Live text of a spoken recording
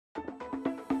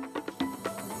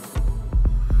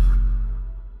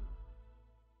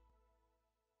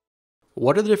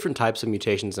What are the different types of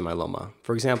mutations in myeloma?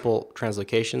 For example,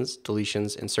 translocations,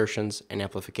 deletions, insertions, and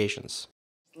amplifications.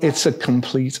 It's a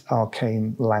complete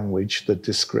arcane language, the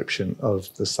description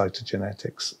of the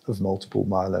cytogenetics of multiple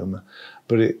myeloma,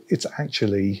 but it's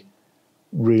actually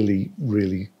really,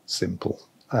 really simple.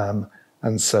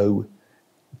 And so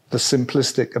the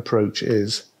simplistic approach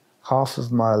is half of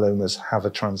myelomas have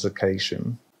a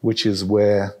translocation, which is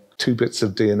where two bits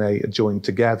of DNA are joined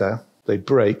together, they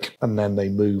break, and then they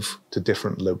move to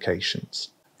different locations.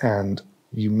 And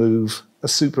you move a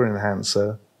super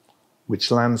enhancer, which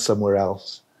lands somewhere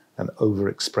else and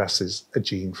overexpresses a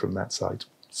gene from that site.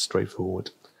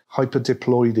 Straightforward.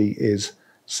 Hyperdiploidy is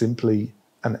simply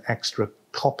an extra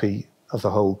copy of the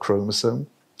whole chromosome.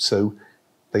 So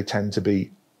they tend to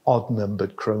be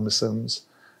odd-numbered chromosomes.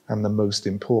 And the most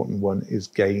important one is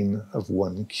gain of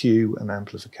 1q and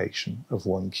amplification of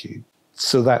 1q.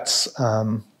 So that's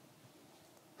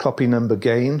copy number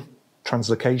gain,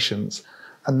 translocations.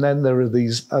 And then there are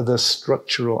these other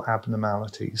structural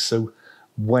abnormalities. So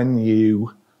when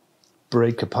you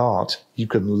break apart, you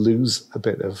can lose a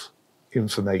bit of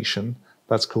information.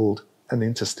 That's called an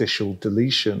interstitial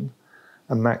deletion.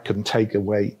 And that can take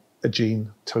away a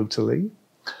gene totally.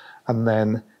 And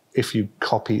then if you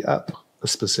copy up a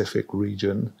specific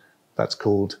region, that's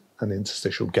called an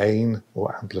interstitial gain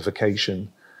or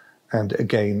amplification. And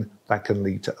again, that can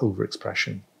lead to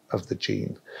overexpression of the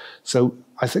gene. So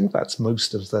I think that's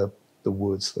most of the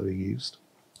words that are used.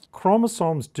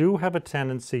 Chromosomes do have a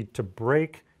tendency to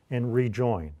break and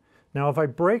rejoin. Now, if I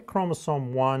break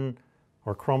chromosome 1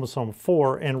 or chromosome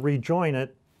 4 and rejoin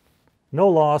it, no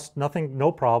loss, nothing,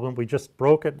 no problem. We just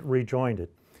broke it, rejoined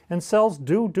it. And cells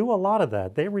do a lot of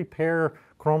that. They repair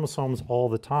chromosomes all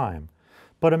the time.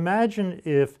 But imagine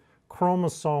if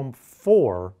chromosome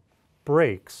 4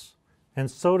 breaks,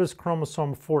 and so does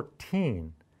chromosome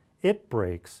 14. It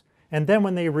breaks, and then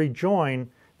when they rejoin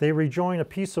a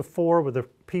piece of 4 with a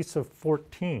piece of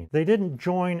 14. They didn't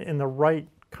join in the right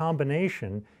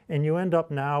combination, and you end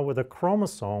up now with a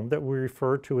chromosome that we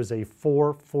refer to as a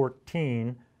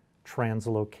 414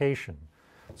 translocation.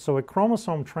 So a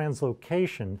chromosome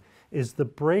translocation is the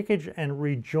breakage and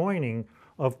rejoining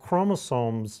of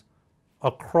chromosomes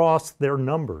across their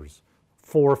numbers,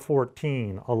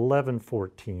 414,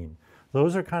 1114.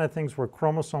 Those are kind of things where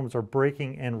chromosomes are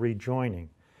breaking and rejoining.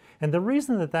 And the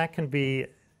reason that that can be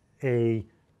a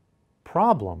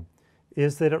problem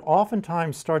is that it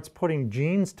oftentimes starts putting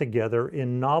genes together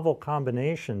in novel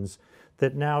combinations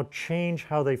that now change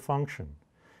how they function.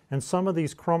 And some of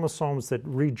these chromosomes that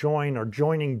rejoin are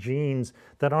joining genes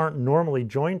that aren't normally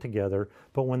joined together,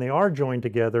 but when they are joined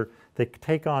together, they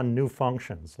take on new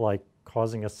functions, like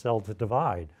causing a cell to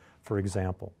divide, for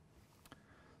example.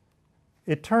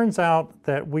 It turns out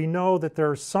that we know that there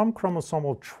are some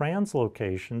chromosomal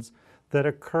translocations that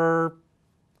occur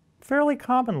fairly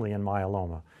commonly in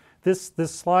myeloma. This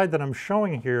slide that I'm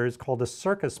showing here is called a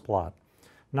circus plot.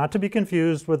 Not to be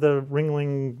confused with a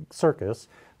Ringling circus.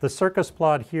 The circus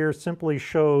plot here simply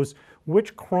shows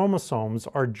which chromosomes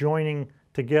are joining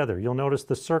together. You'll notice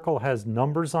the circle has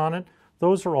numbers on it.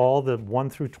 Those are all the 1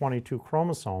 through 22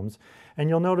 chromosomes. And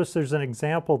you'll notice there's an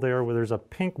example there where there's a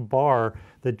pink bar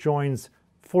that joins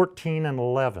 14 and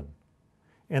 11.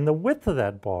 And the width of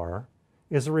that bar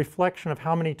is a reflection of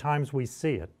how many times we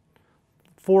see it.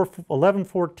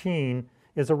 1114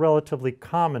 is a relatively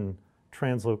common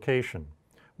translocation,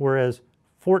 whereas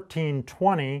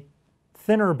 1420,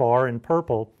 thinner bar in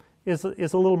purple, is a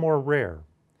little more rare.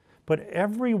 But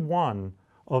every one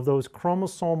of those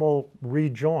chromosomal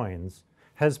rejoins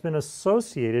has been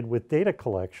associated with data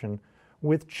collection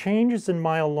with changes in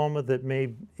myeloma that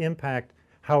may impact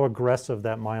how aggressive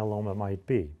that myeloma might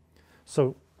be.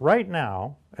 So right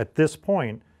now, at this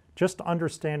point, just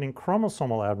understanding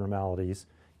chromosomal abnormalities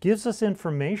gives us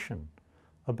information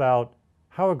about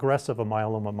how aggressive a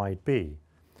myeloma might be.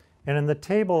 And in the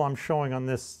table I'm showing on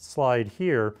this slide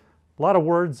here, a lot of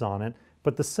words on it,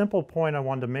 but the simple point I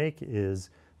wanted to make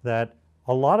is that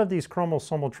a lot of these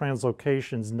chromosomal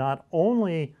translocations not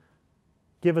only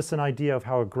give us an idea of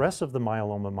how aggressive the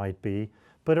myeloma might be,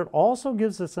 but it also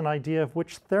gives us an idea of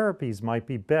which therapies might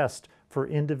be best for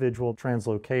individual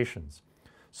translocations.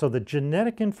 So the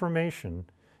genetic information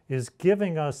is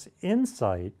giving us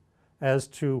insight as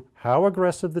to how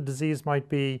aggressive the disease might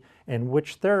be and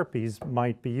which therapies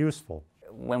might be useful.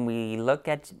 When we look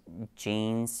at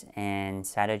genes and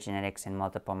cytogenetics in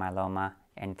multiple myeloma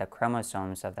and the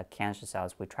chromosomes of the cancer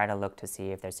cells, we try to look to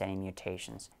see if there's any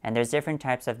mutations. And there's different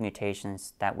types of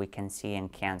mutations that we can see in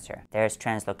cancer. There's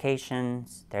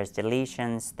translocations, there's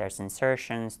deletions, there's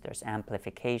insertions, there's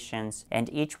amplifications, and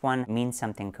each one means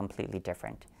something completely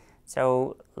different.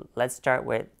 So let's start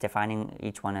with defining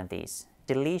each one of these.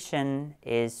 Deletion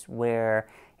is where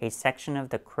a section of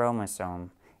the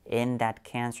chromosome in that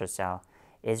cancer cell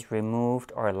is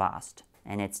removed or lost,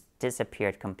 and it's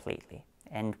disappeared completely.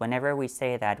 And whenever we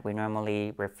say that, we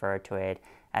normally refer to it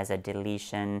as a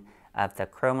deletion of the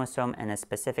chromosome and a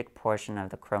specific portion of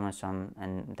the chromosome,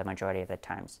 and the majority of the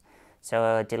times.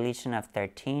 So a deletion of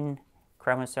 13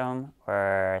 chromosome,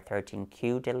 or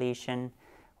 13q deletion,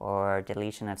 or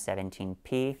deletion of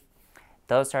 17p.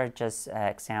 Those are just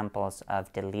examples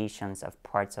of deletions of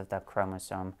parts of the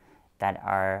chromosome that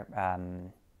are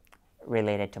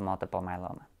related to multiple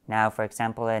myeloma. Now, for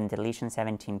example, in deletion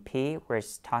 17p, we're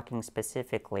talking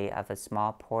specifically of a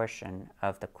small portion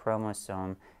of the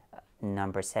chromosome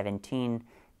number 17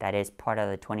 that is part of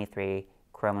the 23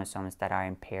 chromosomes that are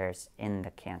in pairs in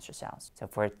the cancer cells. So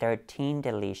for 13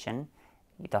 deletion,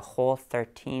 the whole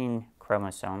 13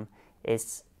 chromosome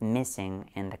is missing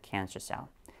in the cancer cell.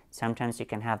 Sometimes you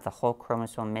can have the whole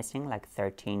chromosome missing, like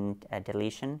 13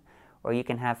 deletion, or you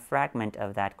can have fragment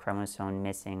of that chromosome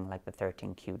missing, like the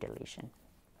 13q deletion.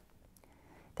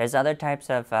 There's other types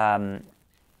of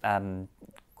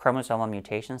chromosomal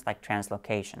mutations, like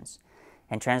translocations.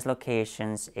 And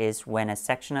translocations is when a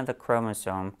section of the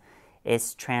chromosome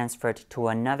is transferred to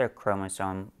another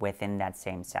chromosome within that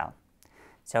same cell.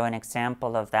 So an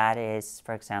example of that is,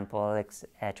 for example,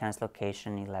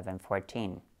 translocation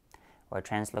 1114 or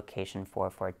translocation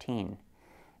 414.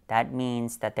 That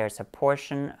means that there's a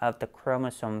portion of the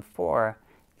chromosome 4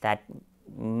 that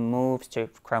moves to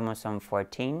chromosome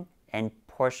 14 and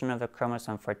portion of the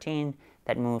chromosome 14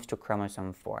 that moves to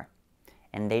chromosome 4.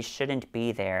 And they shouldn't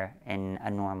be there in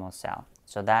a normal cell.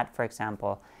 So that, for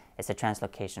example, is a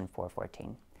translocation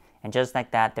 414. And just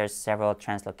like that, there's several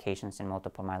translocations in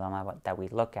multiple myeloma that we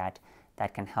look at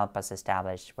that can help us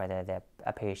establish whether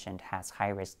a patient has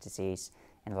high-risk disease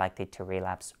and likely to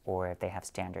relapse, or if they have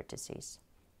standard disease.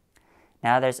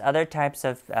 Now, there's other types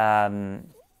of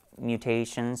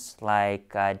mutations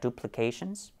like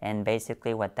duplications, and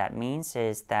basically what that means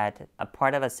is that a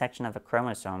part of a section of the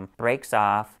chromosome breaks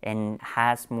off and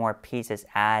has more pieces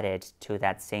added to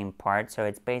that same part. So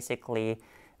it's basically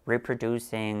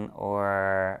reproducing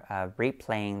or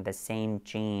replaying the same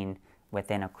gene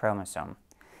within a chromosome,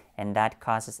 and that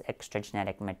causes extra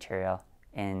genetic material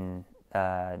in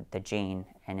the gene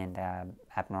and in the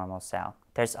abnormal cell.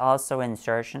 There's also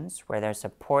insertions, where there's a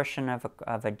portion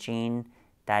of a gene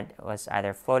that was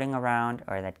either floating around,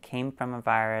 or that came from a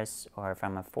virus, or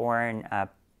from a foreign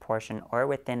portion, or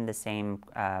within the same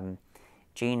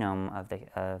genome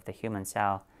of the human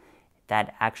cell,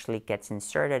 that actually gets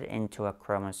inserted into a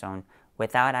chromosome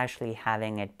without actually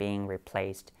having it being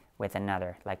replaced with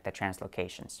another, like the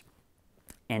translocations.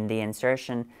 And the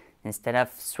insertion, instead of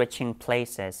switching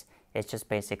places, is just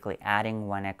basically adding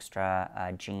one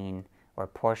extra gene or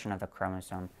portion of the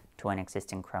chromosome to an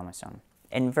existing chromosome.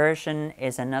 Inversion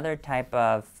is another type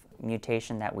of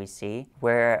mutation that we see,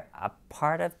 where a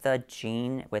part of the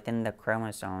gene within the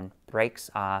chromosome breaks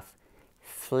off,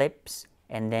 flips,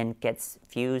 and then gets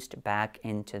fused back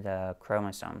into the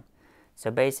chromosome.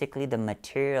 So basically the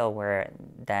material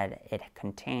that it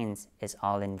contains is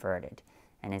all inverted,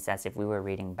 and it's as if we were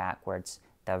reading backwards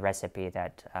the recipe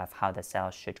of how the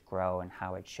cell should grow and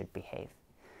how it should behave.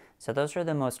 So those are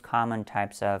the most common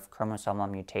types of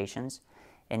chromosomal mutations.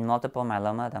 In multiple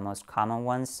myeloma, the most common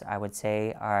ones, I would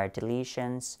say, are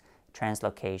deletions,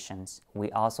 translocations.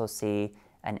 We also see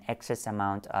an excess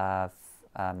amount of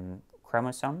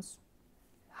chromosomes,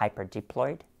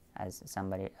 hyperdiploid,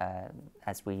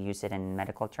 as we use it in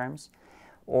medical terms,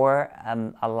 or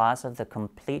a loss of the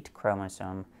complete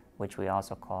chromosome, which we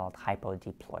also call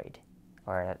hypodiploid,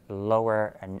 or a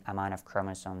lower amount of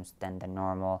chromosomes than the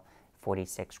normal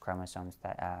 46 chromosomes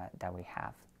that we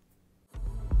have.